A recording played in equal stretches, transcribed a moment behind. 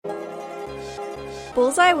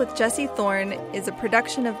Bullseye with Jesse Thorne is a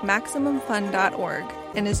production of MaximumFun.org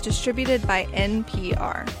and is distributed by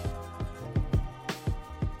NPR.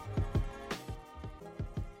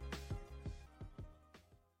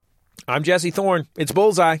 I'm Jesse Thorne. It's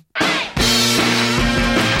Bullseye.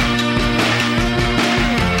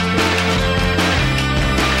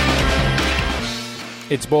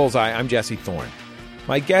 It's Bullseye. I'm Jesse Thorne.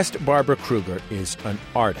 My guest, Barbara Kruger, is an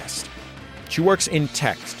artist. She works in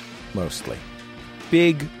text, mostly.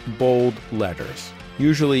 Big, bold letters,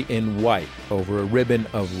 usually in white over a ribbon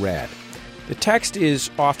of red. The text is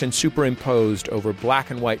often superimposed over black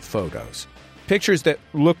and white photos, pictures that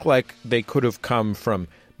look like they could have come from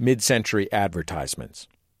mid-century advertisements.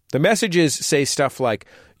 The messages say stuff like,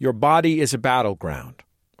 "Your body is a battleground,"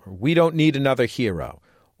 or "We don't need another hero,"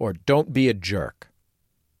 or "Don't be a jerk."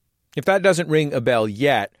 If that doesn't ring a bell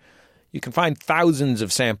yet, you can find thousands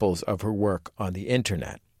of samples of her work on the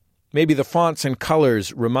internet. Maybe the fonts and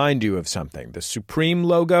colors remind you of something. The Supreme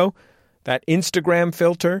logo, that Instagram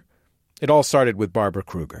filter, it all started with Barbara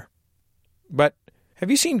Kruger. But have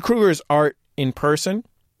you seen Kruger's art in person?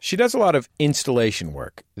 She does a lot of installation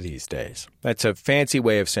work these days. That's a fancy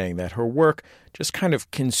way of saying that her work just kind of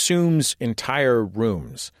consumes entire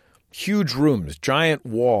rooms. Huge rooms, giant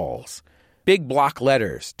walls. Big block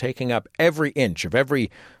letters taking up every inch of every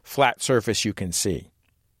flat surface you can see.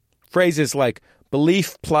 Phrases like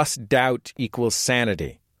belief plus doubt equals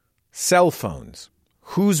sanity. Cell phones.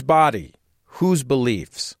 Whose body? Whose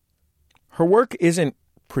beliefs? Her work isn't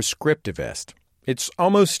prescriptivist. It's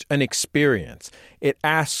almost an experience. It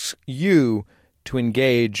asks you to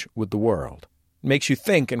engage with the world. It makes you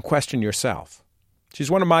think and question yourself.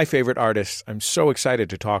 She's one of my favorite artists. I'm so excited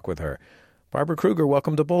to talk with her. Barbara Kruger,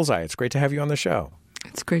 welcome to Bullseye. It's great to have you on the show.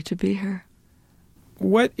 It's great to be here.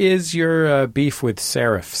 What is your beef with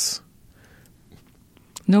serifs?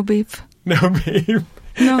 No beef. No beef.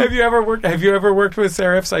 No. Have you ever worked with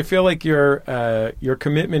serifs? I feel like your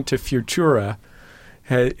commitment to Futura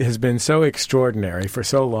has been so extraordinary for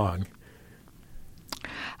so long.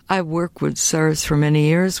 I worked with serifs for many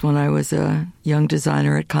years when I was a young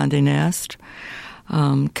designer at Condé Nast.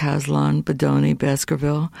 Caslon, Bodoni,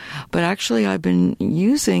 Baskerville. But actually, I've been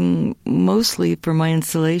using mostly for my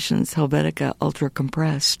installations Helvetica Ultra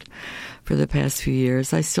Compressed for the past few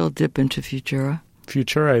years. I still dip into Futura.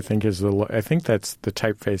 Futura, I think that's the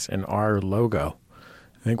typeface in our logo.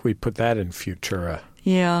 I think we put that in Futura.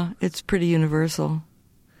 Yeah, it's pretty universal.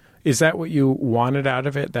 Is that what you wanted out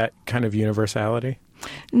of it, that kind of universality?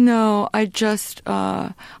 No, I just,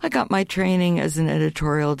 I got my training as an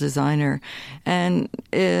editorial designer. And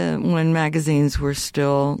when magazines were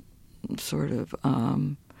still sort of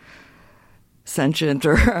sentient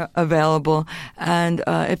or available, and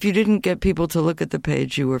if you didn't get people to look at the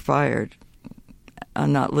page, you were fired.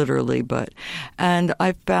 Not literally, but. And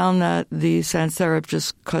I found that the sans serif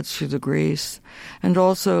just cuts through the grease. And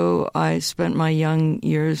also, I spent my young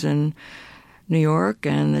years in New York,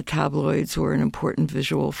 and the tabloids were an important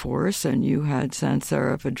visual force, and you had sans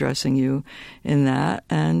serif addressing you in that.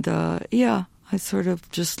 And, I sort of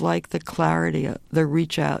just like the clarity, the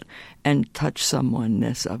reach out and touch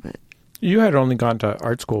someone-ness of it. You had only gone to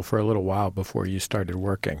art school for a little while before you started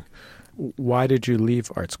working. Why did you leave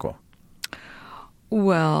art school?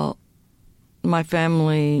 Well, my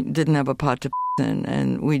family didn't have a pot to in,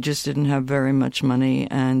 and we just didn't have very much money,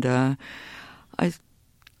 and I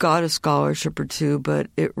got a scholarship or two, but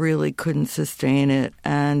it really couldn't sustain it.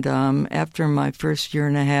 And after my first year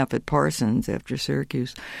and a half at Parsons, after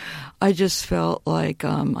Syracuse, I just felt like,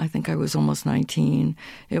 I think I was almost 19,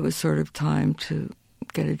 it was sort of time to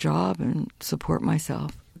get a job and support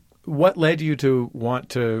myself. What led you to want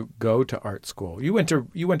to go to art school? You went to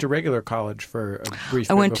regular college for a brief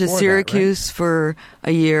bit. I went to Syracuse that, right? for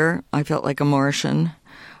a year. I felt like a Martian.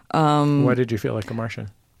 Why did you feel like a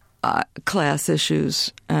Martian? Class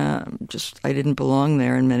issues. I didn't belong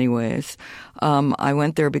there in many ways. I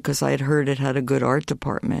went there because I had heard it had a good art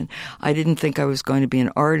department. I didn't think I was going to be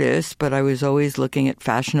an artist, but I was always looking at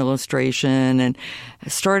fashion illustration, and I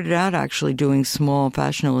started out actually doing small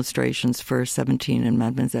fashion illustrations for 17 and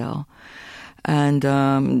Mademoiselle, and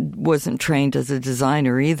wasn't trained as a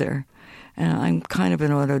designer either. And I'm kind of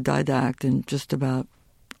an autodidact in just about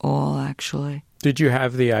all, actually. Did you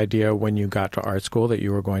have the idea when you got to art school that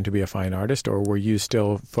you were going to be a fine artist, or were you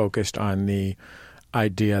still focused on the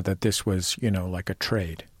idea that this was, like a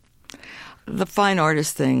trade? The fine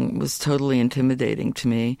artist thing was totally intimidating to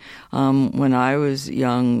me. When I was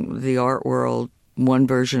young, the art world, one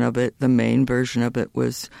version of it, the main version of it,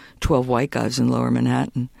 was 12 white guys in Lower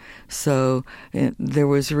Manhattan. So there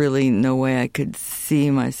was really no way I could see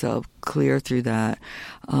myself clear through that.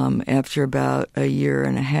 After about a year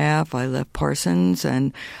and a half, I left Parsons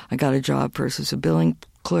and I got a job first as a billing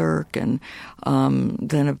clerk, and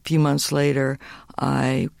then a few months later,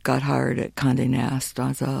 I got hired at Condé Nast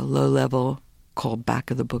as a low-level called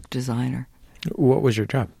back of the book designer. What was your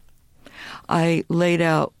job? I laid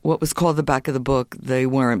out what was called the back of the book. They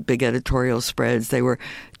weren't big editorial spreads. They were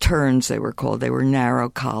turns, they were called. They were narrow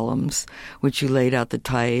columns, which you laid out the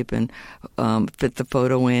type and fit the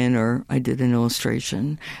photo in, or I did an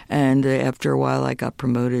illustration. And after a while, I got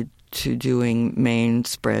promoted to doing main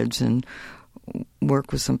spreads and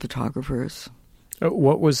work with some photographers.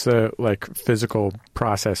 What was the physical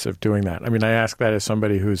process of doing that? I mean, I ask that as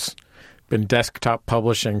somebody who's been desktop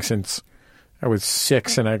publishing since I was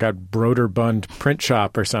 6 and I got Broderbund print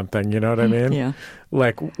shop or something, you know what I mean? Yeah.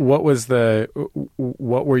 What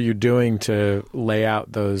were you doing to lay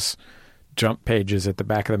out those jump pages at the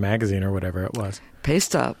back of the magazine or whatever it was?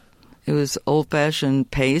 Paste up. It was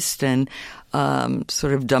old-fashioned paste and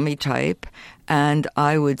sort of dummy type. And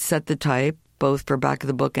I would set the type both for back of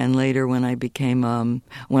the book and later when I became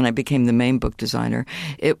the main book designer.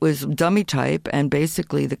 It was dummy type, and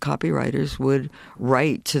basically the copywriters would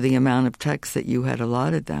write to the amount of text that you had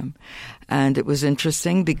allotted them. And it was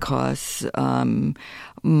interesting because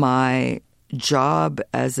my job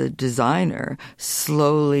as a designer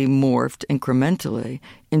slowly morphed incrementally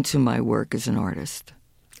into my work as an artist.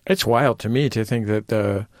 It's wild to me to think that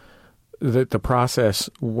the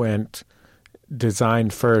process went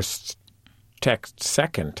design first, text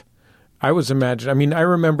second. I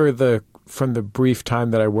remember from the brief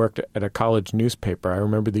time that I worked at a college newspaper, I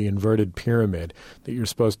remember the inverted pyramid that you're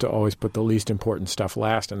supposed to always put the least important stuff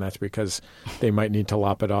last, and that's because they might need to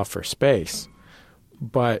lop it off for space.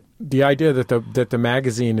 But the idea that the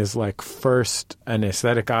magazine is first an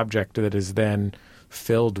aesthetic object that is then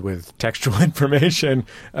filled with textual information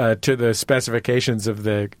to the specifications of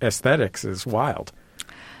the aesthetics is wild.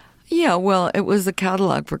 Yeah, well, it was a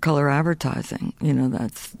catalog for color advertising.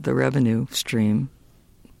 That's the revenue stream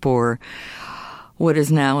for what is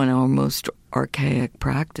now an almost archaic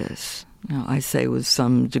practice. I say with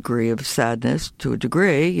some degree of sadness to a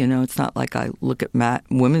degree. It's not like I look at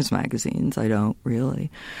women's magazines. I don't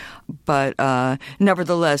really. But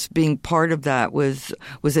nevertheless, being part of that was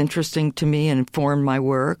interesting to me and informed my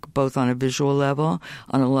work, both on a visual level,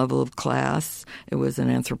 on a level of class. It was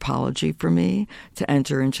an anthropology for me to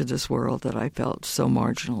enter into this world that I felt so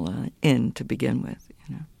marginal in to begin with.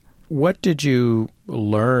 What did you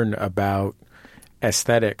learn about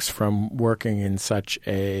aesthetics from working in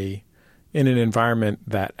in an environment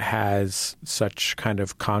that has such kind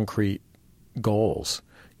of concrete goals?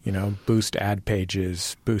 Boost ad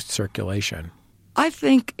pages, boost circulation. I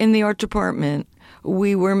think in the art department,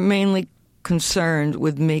 we were mainly concerned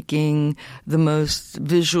with making the most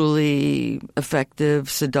visually effective,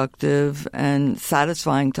 seductive, and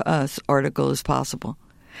satisfying to us article as possible.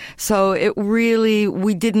 So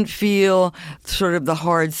we didn't feel sort of the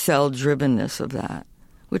hard sell drivenness of that,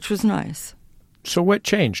 which was nice. So what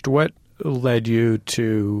changed? What led you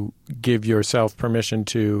to give yourself permission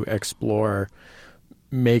to explore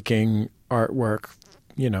making artwork,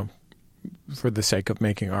 for the sake of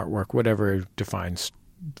making artwork, whatever defines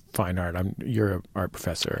fine art? You're an art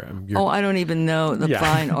professor. I don't even know the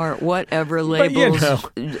fine art, whatever labels,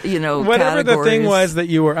 whatever categories. The thing was that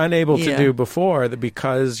you were unable to do before, that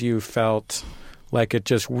because you felt like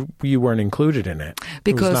you weren't included in it.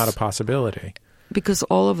 It was not a possibility. Because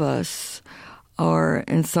all of us are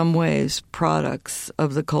in some ways products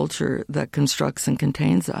of the culture that constructs and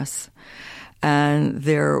contains us. And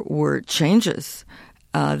there were changes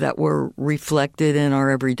that were reflected in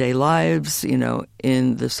our everyday lives,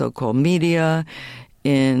 in the so-called media,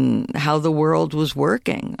 in how the world was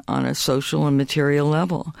working on a social and material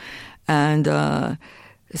level. And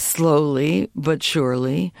slowly but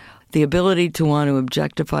surely, the ability to want to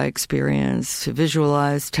objectify experience, to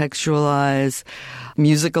visualize, textualize,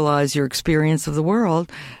 musicalize your experience of the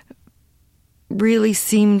world really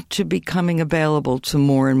seemed to be coming available to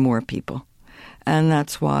more and more people. And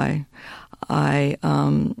that's why I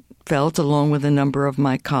felt, along with a number of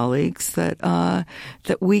my colleagues, that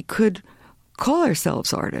we could call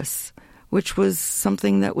ourselves artists, which was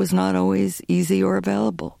something that was not always easy or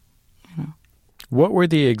available. What were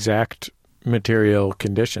the exact material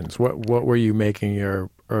conditions? What were you making your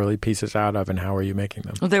early pieces out of, and how were you making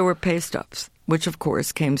them? Well, they were paste-ups, which, of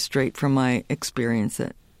course, came straight from my experience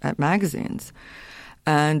at magazines.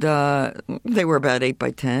 And they were about 8 by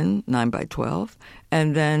 10, 9 by 12,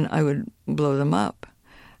 and then I would blow them up.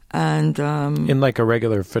 And in a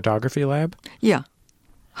regular photography lab? Yeah.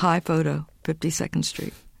 High Photo, 52nd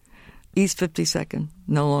Street. East 52nd,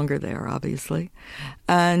 no longer there, obviously.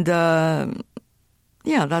 And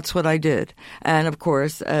that's what I did. And of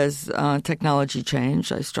course, as technology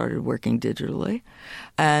changed, I started working digitally.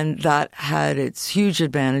 And that had its huge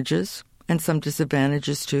advantages and some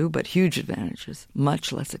disadvantages too, but huge advantages,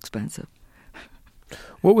 much less expensive.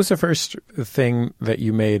 What was the first thing that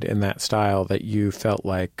you made in that style that you felt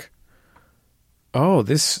like, oh,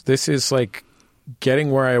 this is like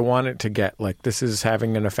getting where I want it to get? Like, this is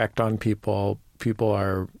having an effect on people. People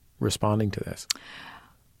are responding to this.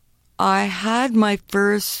 I had my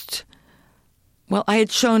first, I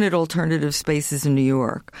had shown at alternative spaces in New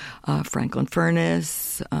York, Franklin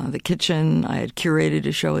Furnace, The Kitchen. I had curated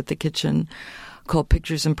a show at The Kitchen called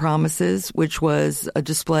Pictures and Promises, which was a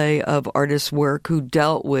display of artists' work who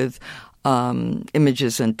dealt with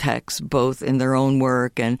images and text, both in their own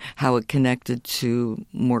work and how it connected to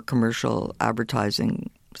more commercial advertising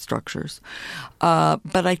structures.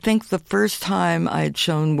 But I think the first time I had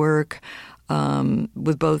shown work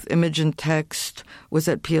with both image and text was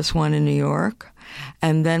at PS1 in New York.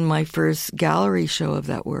 And then my first gallery show of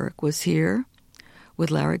that work was here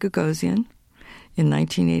with Larry Gagosian in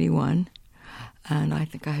 1981. And I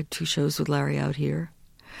think I had 2 shows with Larry out here.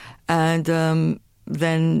 And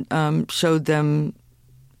then showed them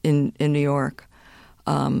in New York.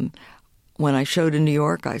 When I showed in New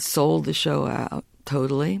York, I sold the show out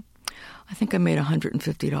totally. I think I made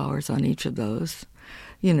 $150 on each of those.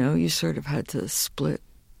 You know, you sort of had to split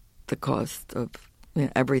the cost of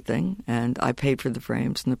everything, and I paid for the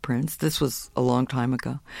frames and the prints. This was a long time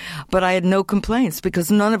ago. But I had no complaints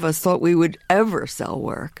because none of us thought we would ever sell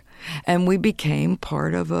work. And we became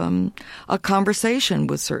part of a conversation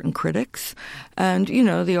with certain critics. And, you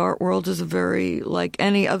know, the art world is a very, like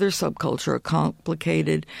any other subculture, a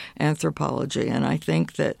complicated anthropology. And I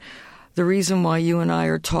think that the reason why you and I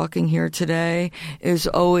are talking here today is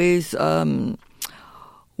always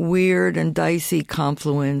weird and dicey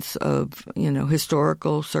confluence of, you know,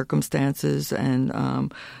 historical circumstances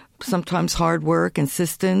and sometimes hard work,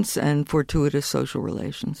 insistence, and fortuitous social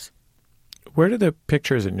relations. Where do the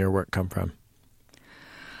pictures in your work come from?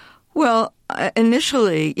 Well,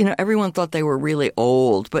 initially, you know, everyone thought they were really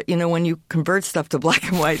old, but, you know, when you convert stuff to black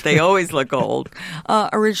and white, they always look old.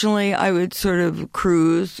 Originally, I would sort of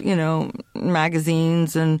cruise, you know,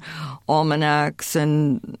 magazines and almanacs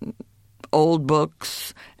and old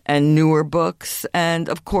books and newer books. And,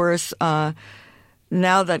 of course, now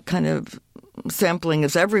that kind of sampling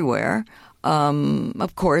is everywhere,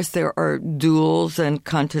 of course, there are duels and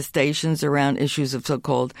contestations around issues of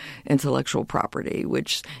so-called intellectual property,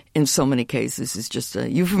 which in so many cases is just a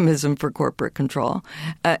euphemism for corporate control.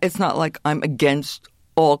 It's not like I'm against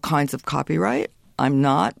all kinds of copyright. I'm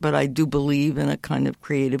not, but I do believe in a kind of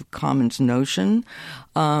Creative Commons notion.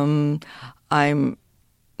 I'm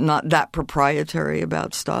not that proprietary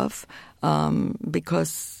about stuff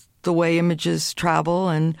because the way images travel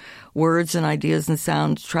and words and ideas and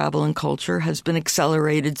sounds travel in culture has been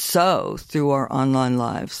accelerated so through our online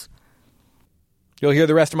lives. You'll hear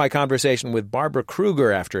the rest of my conversation with Barbara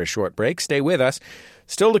Kruger after a short break. Stay with us.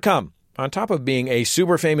 Still to come, on top of being a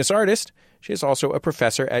super famous artist, she is also a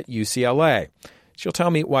professor at UCLA. She'll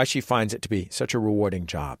tell me why she finds it to be such a rewarding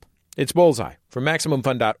job. It's Bullseye from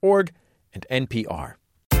MaximumFun.org and NPR.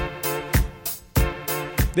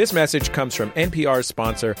 This message comes from NPR's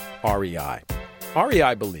sponsor, REI.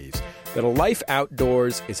 REI believes that a life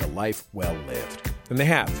outdoors is a life well lived, and they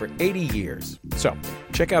have for 80 years. So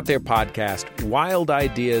check out their podcast, Wild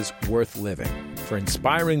Ideas Worth Living, for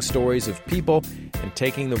inspiring stories of people and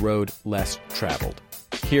taking the road less traveled.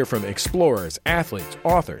 Hear from explorers, athletes,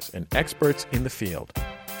 authors, and experts in the field.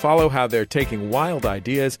 Follow how they're taking wild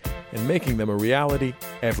ideas and making them a reality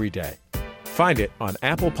every day. Find it on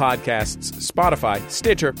Apple Podcasts, Spotify,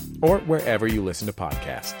 Stitcher, or wherever you listen to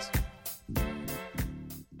podcasts.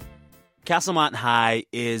 Castlemont High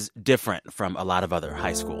is different from a lot of other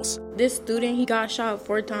high schools. This student, he got shot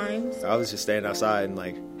 4 times. I was just standing outside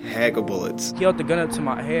and heck of bullets. He held the gun up to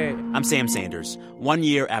my head. I'm Sam Sanders. 1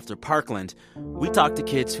 year after Parkland, we talk to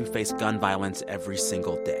kids who face gun violence every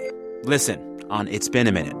single day. Listen on It's Been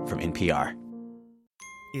a Minute from NPR.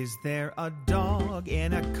 Is there a dog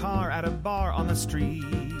in a car at a bar on the street?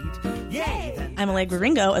 Yay! I'm Allegra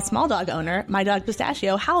Ringo, a small dog owner. My dog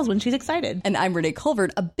Pistachio howls when she's excited. And I'm Renee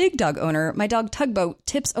Colvert, a big dog owner. My dog Tugboat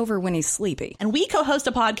tips over when he's sleepy. And we co-host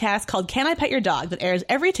a podcast called Can I Pet Your Dog that airs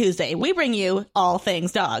every Tuesday. We bring you all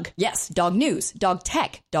things dog. Yes, dog news, dog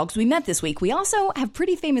tech, dogs we met this week. We also have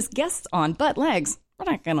pretty famous guests on, but Legs,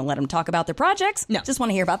 we're not going to let them talk about their projects. No. Just want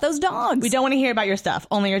to hear about those dogs. We don't want to hear about your stuff,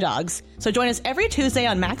 only your dogs. So join us every Tuesday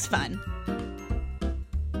on Max Fun.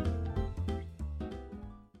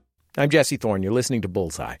 I'm Jesse Thorne. You're listening to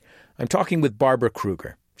Bullseye. I'm talking with Barbara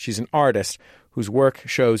Kruger. She's an artist whose work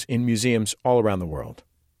shows in museums all around the world.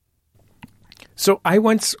 So I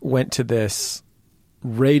once went to this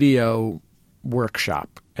radio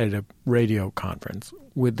workshop at a radio conference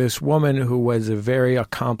with this woman who was a very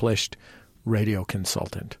accomplished radio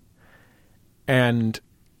consultant. And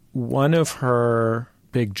one of her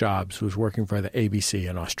big jobs was working for the ABC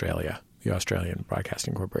in Australia, the Australian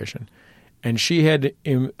Broadcasting Corporation. And she had,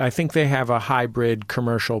 I think they have a hybrid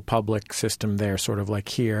commercial public system there, sort of like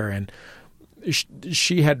here. And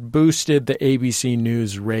she had boosted the ABC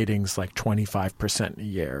News ratings like 25% a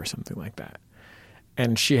year or something like that.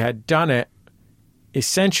 And she had done it.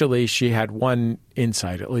 Essentially, she had one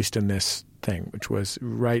insight, at least in this thing, which was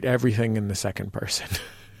write everything in the second person.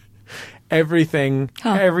 Everything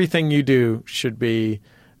you do should be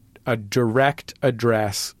a direct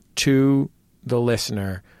address to the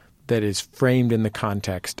listener that is framed in the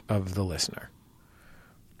context of the listener,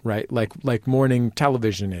 right? Like morning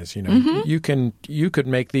television is, you know, mm-hmm. you could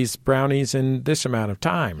make these brownies in this amount of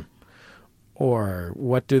time, or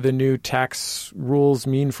what do the new tax rules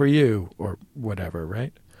mean for you, or whatever,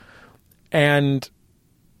 right? And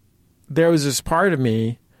there was this part of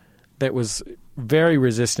me that was very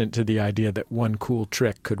resistant to the idea that one cool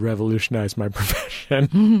trick could revolutionize my profession.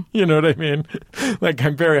 Mm-hmm. You know what I mean? Like,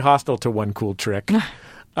 I'm very hostile to one cool trick.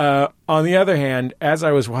 On the other hand, as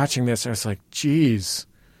I was watching this, I was like, geez,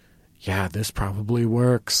 yeah, this probably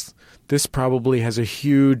works. This probably has a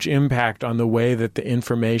huge impact on the way that the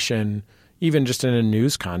information, even just in a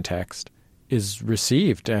news context, is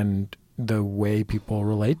received and the way people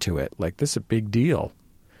relate to it. Like, this is a big deal.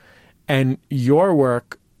 And your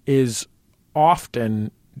work is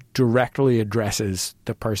often directly addresses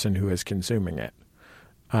the person who is consuming it,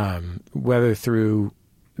 whether through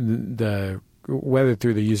the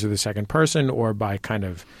use of the second person or by kind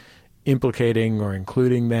of implicating or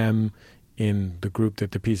including them in the group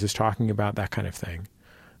that the piece is talking about, that kind of thing.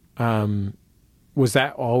 Was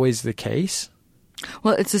that always the case?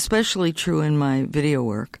 Well, it's especially true in my video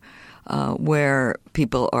work, where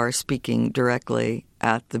people are speaking directly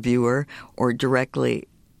at the viewer or directly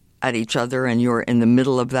at each other, and you're in the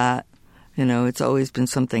middle of that. You know, it's always been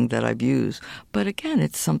something that I've used. But again,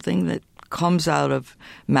 it's something that comes out of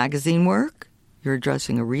magazine work. You're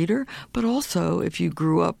addressing a reader. But also, if you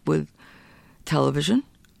grew up with television,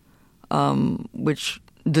 which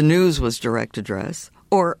the news was direct address,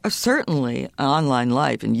 or certainly online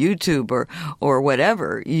life and YouTube or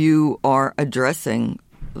whatever, you are addressing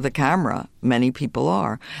the camera. Many people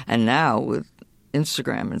are. And now with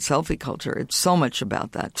Instagram and selfie culture, it's so much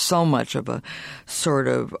about that, so much of a sort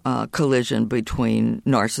of collision between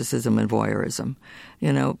narcissism and voyeurism,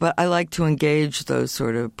 you know. But I like to engage those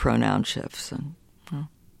sort of pronoun shifts. And,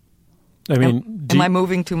 I mean, am I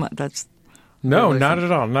moving too much? That's no, not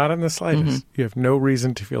at all, not in the slightest. Mm-hmm. You have no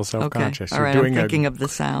reason to feel self-conscious. Okay. All right, I'm thinking of the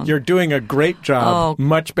sound. You're doing a great job,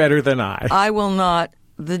 much better than I. I will not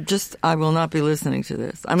be listening to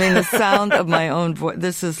this. I mean, the sound of my own voice.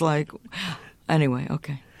 This is like. Anyway,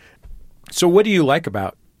 okay. So what do you like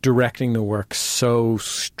about directing the work so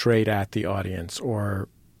straight at the audience or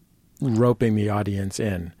roping the audience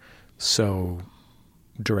in so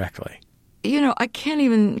directly? You know, I can't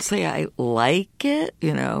even say I like it,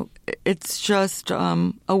 you know. It's just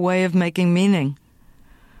a way of making meaning,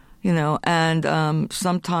 you know, and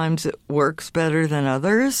sometimes it works better than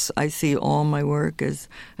others. I see all my work as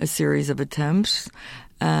a series of attempts,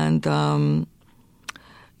 and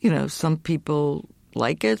you know, some people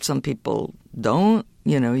like it, some people don't.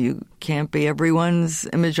 You know, you can't be everyone's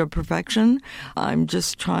image of perfection. I'm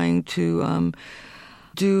just trying to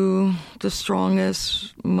do the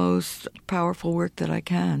strongest, most powerful work that I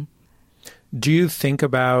can. Do you think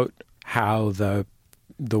about how the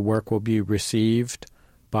work will be received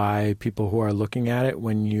by people who are looking at it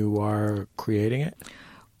when you are creating it?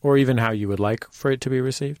 Or even how you would like for it to be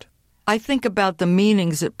received? I think about the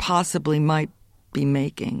meanings it possibly might be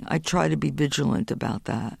making. I try to be vigilant about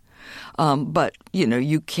that. But, you know,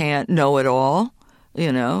 you can't know it all,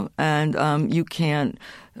 you know, and you can't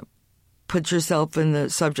put yourself in the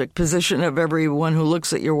subject position of everyone who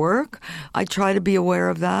looks at your work. I try to be aware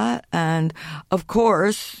of that. And, of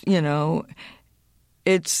course, you know,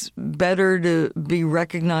 it's better to be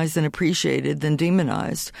recognized and appreciated than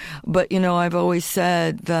demonized. But, you know, I've always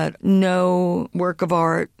said that no work of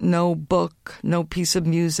art, no book, no piece of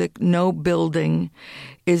music, no building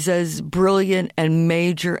is as brilliant and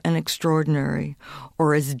major and extraordinary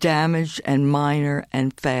or as damaged and minor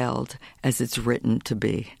and failed as it's written to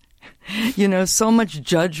be. You know, so much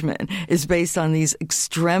judgment is based on these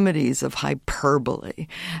extremities of hyperbole.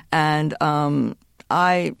 And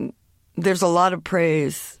I there's a lot of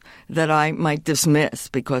praise that I might dismiss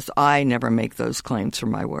because I never make those claims for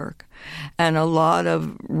my work. And a lot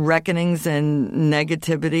of reckonings and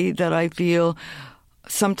negativity that I feel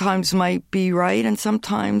sometimes might be right and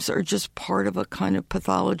sometimes are just part of a kind of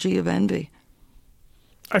pathology of envy.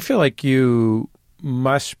 I feel like you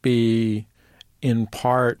must be in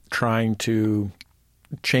part trying to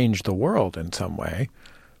change the world in some way,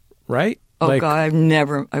 right? Oh, God,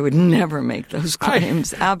 I would never make those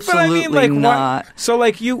claims. Absolutely not. So,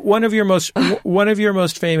 like, one of your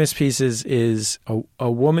most famous pieces is a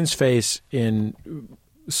woman's face in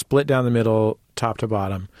split down the middle, top to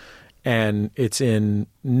bottom, and it's in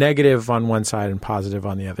negative on one side and positive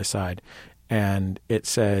on the other side, and it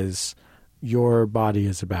says, "Your body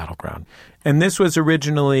is a battleground." And this was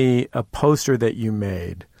originally a poster that you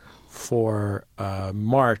made for a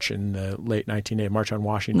march in the late 1980s, March on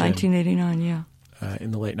Washington. 1989, yeah. In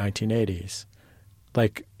the late 1980s.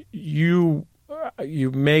 Like, you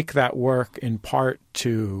make that work in part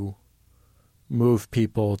to move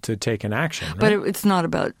people to take an action, right? But it's not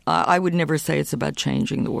about, I would never say it's about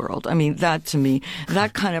changing the world. I mean, that to me,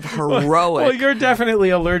 that kind of heroic. Well, you're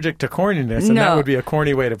definitely allergic to corniness, and that would be a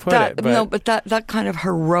corny way to put it. But. No, but that kind of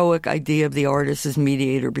heroic idea of the artist as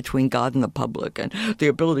mediator between God and the public and the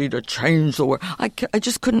ability to change the world, I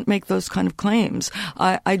just couldn't make those kind of claims.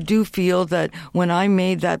 I do feel that when I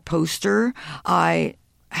made that poster, I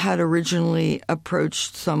had originally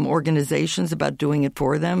approached some organizations about doing it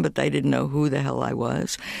for them, but they didn't know who the hell I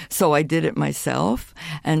was. So I did it myself,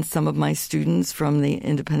 and some of my students from the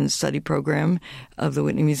Independent Study Program of the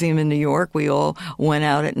Whitney Museum in New York, we all went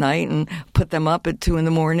out at night and put them up at 2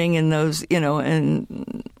 a.m. in those,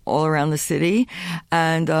 and all around the city.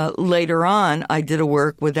 And later on, I did a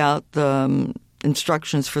work without the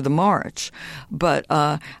instructions for the march. But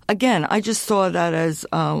again, I just saw that as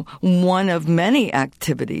one of many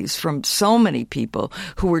activities from so many people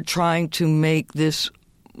who were trying to make this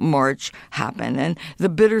march happen, and the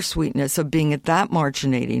bittersweetness of being at that march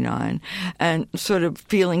in 89 and sort of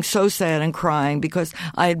feeling so sad and crying because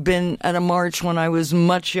I had been at a march when I was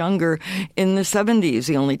much younger in the 70s,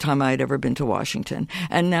 the only time I had ever been to Washington.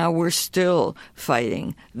 And now we're still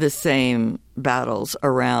fighting the same battles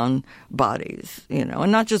around bodies, and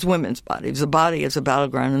not just women's bodies. The body is a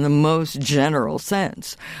battleground in the most general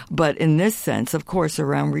sense. But in this sense, of course,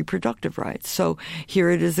 around reproductive rights. So here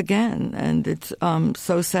it is again. And it's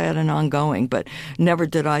so sad and ongoing. But never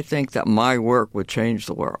did I think that my work would change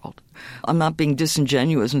the world. I'm not being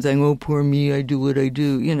disingenuous and saying, oh, poor me, I do what I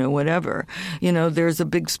do, whatever. There's a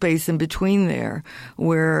big space in between there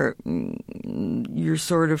where you're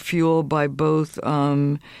sort of fueled by both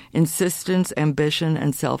insistence, ambition,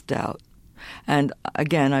 and self-doubt. And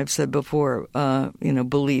again, I've said before,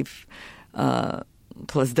 belief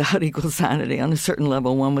plus doubt equals sanity. On a certain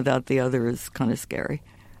level, one without the other is kind of scary.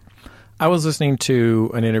 I was listening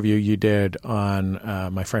to an interview you did on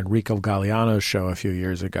my friend Rico Galliano's show a few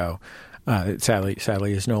years ago. It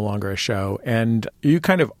sadly is no longer a show. And you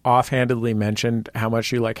kind of offhandedly mentioned how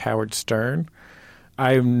much you like Howard Stern.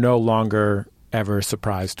 I'm no longer ever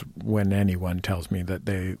surprised when anyone tells me that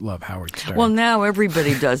they love Howard Stern. Well, now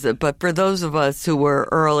everybody does it. But for those of us who were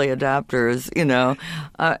early adapters,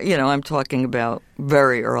 I'm talking about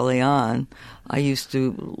very early on. I used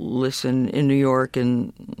to listen in New York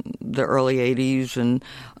in the early 80s and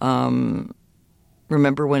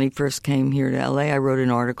remember when he first came here to L.A., I wrote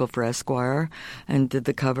an article for Esquire and did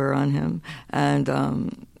the cover on him. And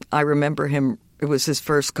I remember him, it was his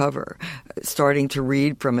first cover, starting to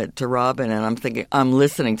read from it to Robin. And I'm thinking, I'm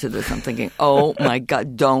listening to this. I'm thinking, oh, my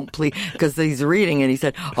God, don't please. Because he's reading and he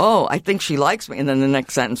said, oh, I think she likes me. And then the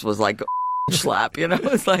next sentence was like, slap,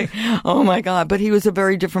 It's like, oh my God. But he was a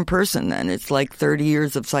very different person then. It's like 30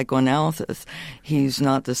 years of psychoanalysis. He's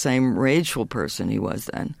not the same rageful person he was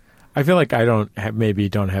then. I feel like I don't have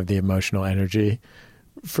the emotional energy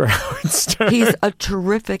for Howard Stern. He's a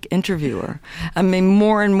terrific interviewer. I mean,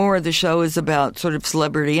 more and more the show is about sort of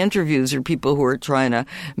celebrity interviews or people who are trying to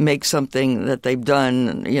make something that they've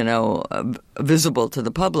done, visible to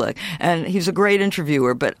the public. And he's a great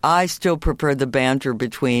interviewer, but I still prefer the banter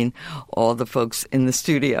between all the folks in the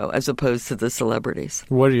studio as opposed to the celebrities.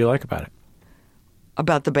 What do you like about it?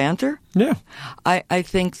 About the banter? Yeah. I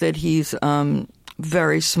think that he's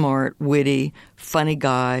very smart, witty, funny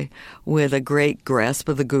guy with a great grasp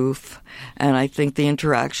of the goof. And I think the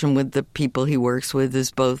interaction with the people he works with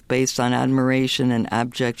is both based on admiration and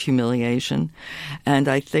abject humiliation. And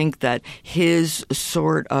I think that his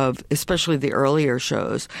sort of, especially the earlier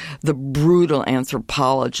shows, the brutal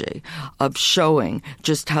anthropology of showing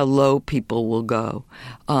just how low people will go,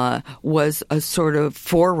 was a sort of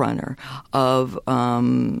forerunner of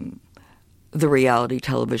the reality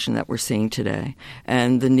television that we're seeing today,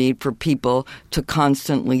 and the need for people to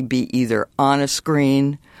constantly be either on a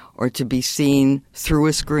screen or to be seen through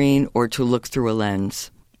a screen or to look through a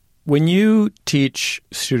lens. When you teach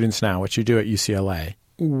students now, what you do at UCLA,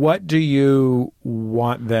 what do you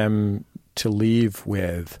want them to leave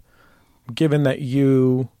with, given that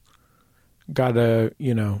you got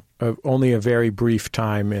only a very brief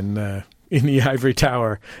time in the ivory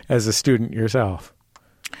tower as a student yourself?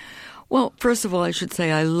 Well, first of all, I should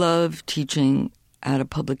say I love teaching at a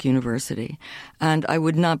public university, and I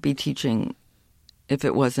would not be teaching if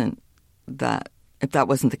that wasn't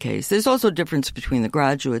the case. There's also a difference between the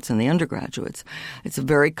graduates and the undergraduates. It's a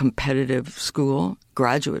very competitive school,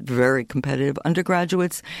 very competitive.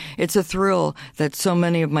 Undergraduates, it's a thrill that so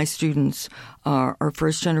many of my students are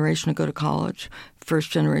first generation to go to college,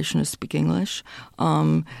 first generation to speak English,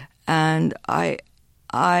 and I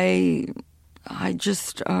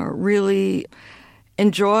just really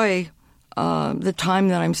enjoy the time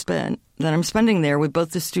that I'm spending there with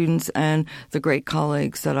both the students and the great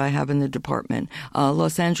colleagues that I have in the department.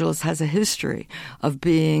 Los Angeles has a history of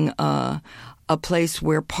being a place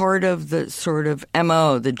where part of the sort of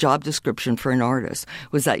MO, the job description for an artist,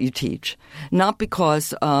 was that you teach. Not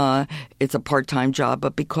because it's a part-time job,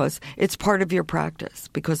 but because it's part of your practice,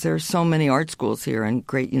 because there are so many art schools here and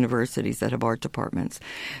great universities that have art departments.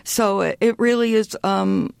 So it really is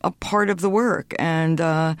a part of the work,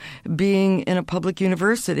 and being in a public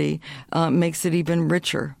university makes it even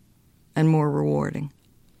richer and more rewarding.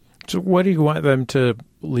 So what do you want them to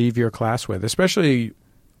leave your class with, especially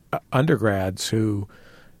undergrads who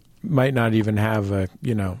might not even have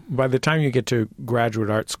by the time you get to graduate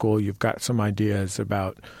art school, you've got some ideas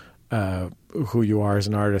about who you are as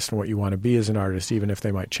an artist and what you want to be as an artist, even if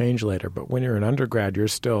they might change later. But when you're an undergrad, you're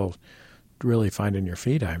still really finding your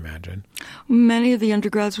feet, I imagine. Many of the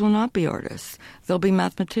undergrads will not be artists. They'll be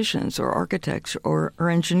mathematicians or architects or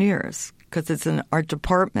engineers, because it's an art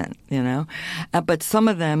department, But some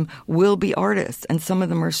of them will be artists, and some of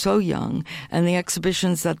them are so young. And the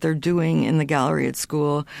exhibitions that they're doing in the gallery at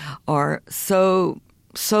school are so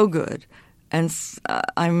good. And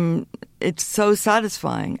it's so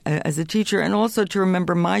satisfying as a teacher, and also to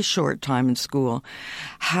remember my short time in school,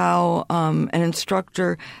 how an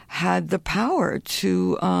instructor had the power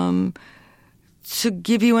to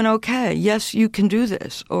give you an okay. Yes, you can do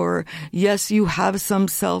this. Or yes, you have some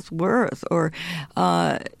self-worth. Or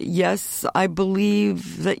yes, I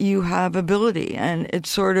believe that you have ability. And it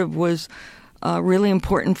sort of was really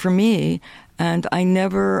important for me. And I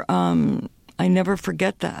never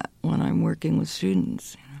forget that when I'm working with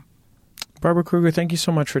students. Barbara Kruger, thank you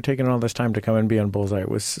so much for taking all this time to come and be on Bullseye. It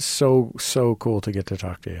was so cool to get to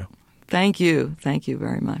talk to you. Thank you. Thank you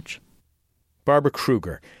very much. Barbara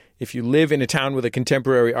Kruger. If you live in a town with a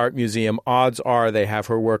contemporary art museum, odds are they have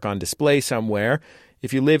her work on display somewhere.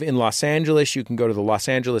 If you live in Los Angeles, you can go to the Los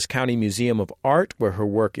Angeles County Museum of Art, where her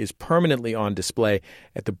work is permanently on display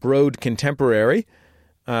at the Broad Contemporary.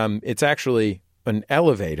 It's actually an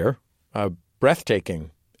elevator, a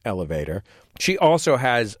breathtaking elevator. She also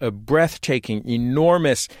has a breathtaking,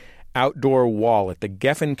 enormous outdoor wall at the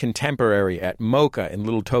Geffen Contemporary at MoCA in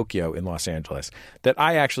Little Tokyo in Los Angeles that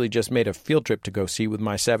I actually just made a field trip to go see with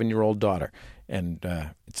my 7-year-old daughter. And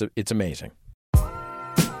it's amazing.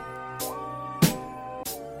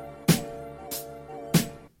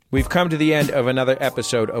 We've come to the end of another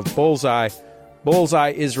episode of Bullseye.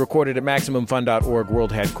 Bullseye is recorded at MaximumFun.org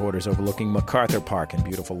world headquarters overlooking MacArthur Park in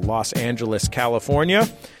beautiful Los Angeles, California.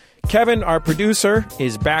 Kevin, our producer,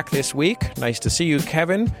 is back this week. Nice to see you,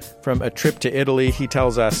 Kevin. From a trip to Italy, he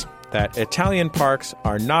tells us that Italian parks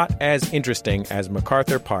are not as interesting as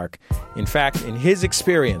MacArthur Park. In fact, in his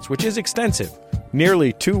experience, which is extensive,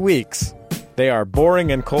 nearly 2 weeks, they are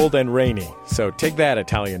boring and cold and rainy. So take that,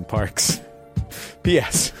 Italian parks.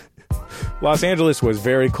 P.S. Los Angeles was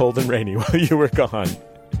very cold and rainy while you were gone.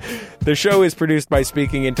 The show is produced by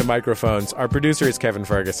Speaking Into Microphones. Our producer is Kevin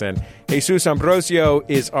Ferguson. Jesus Ambrosio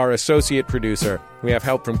is our associate producer. We have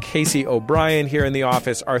help from Casey O'Brien here in the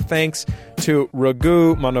office. Our thanks to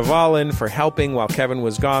Raghu Manavalan for helping while Kevin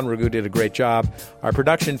was gone. Raghu did a great job. Our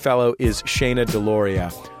production fellow is Shayna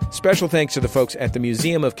Deloria. Special thanks to the folks at the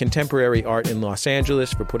Museum of Contemporary Art in Los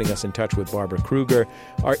Angeles for putting us in touch with Barbara Kruger.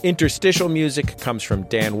 Our interstitial music comes from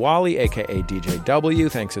Dan Wally, a.k.a. DJ W.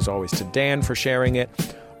 Thanks as always to Dan for sharing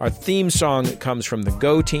it. Our theme song comes from the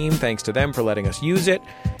Go team. Thanks to them for letting us use it.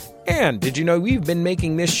 And did you know we've been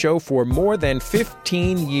making this show for more than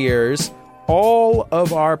 15 years, all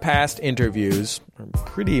of our past interviews, or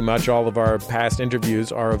pretty much all of our past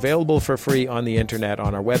interviews, are available for free on the internet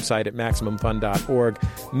on our website at MaximumFun.org.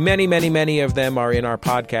 Many, many, many of them are in our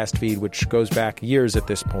podcast feed, which goes back years at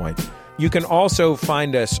this point. You can also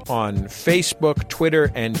find us on Facebook,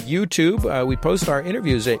 Twitter, and YouTube. We post our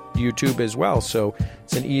interviews at YouTube as well, so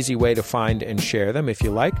it's an easy way to find and share them. If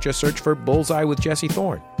you like, just search for Bullseye with Jesse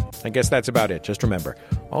Thorne. I guess that's about it. Just remember,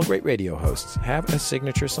 all great radio hosts have a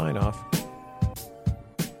signature sign-off.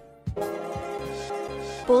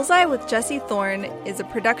 Bullseye with Jesse Thorne is a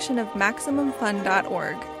production of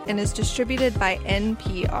MaximumFun.org and is distributed by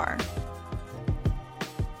NPR.